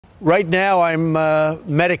Right now, I'm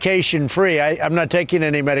medication-free. I'm not taking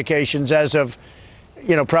any medications as of,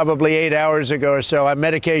 probably 8 hours ago or so. I'm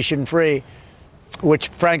medication-free, which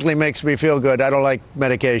frankly makes me feel good. I don't like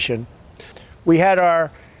medication. We had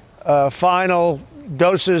our final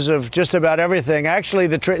doses of just about everything. Actually,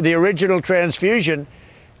 the original transfusion,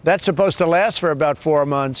 that's supposed to last for about 4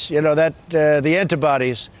 months. The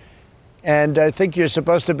antibodies. And I think you're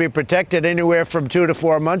supposed to be protected anywhere from 2 to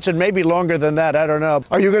 4 months, and maybe longer than that. I don't know.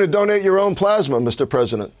 Are you going to donate your own plasma, Mr.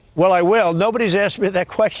 President? Well, I will. Nobody's asked me that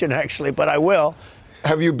question, actually, but I will.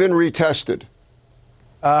 Have you been retested?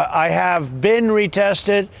 I have been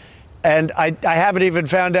retested, and I haven't even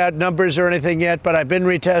found out numbers or anything yet, but I've been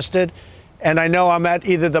retested, and I know I'm at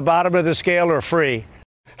either the bottom of the scale or free.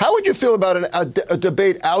 How would you feel about a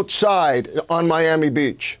debate outside on Miami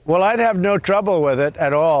Beach? Well, I'd have no trouble with it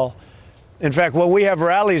at all. In fact, when we have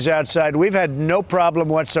rallies outside, we've had no problem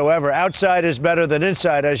whatsoever. Outside is better than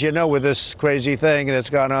inside, as you know, with this crazy thing that's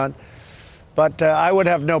gone on. But I would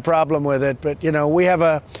have no problem with it. But,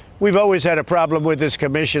 we've always had a problem with this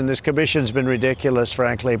commission. This commission's been ridiculous,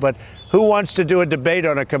 frankly. But who wants to do a debate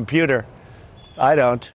on a computer? I don't.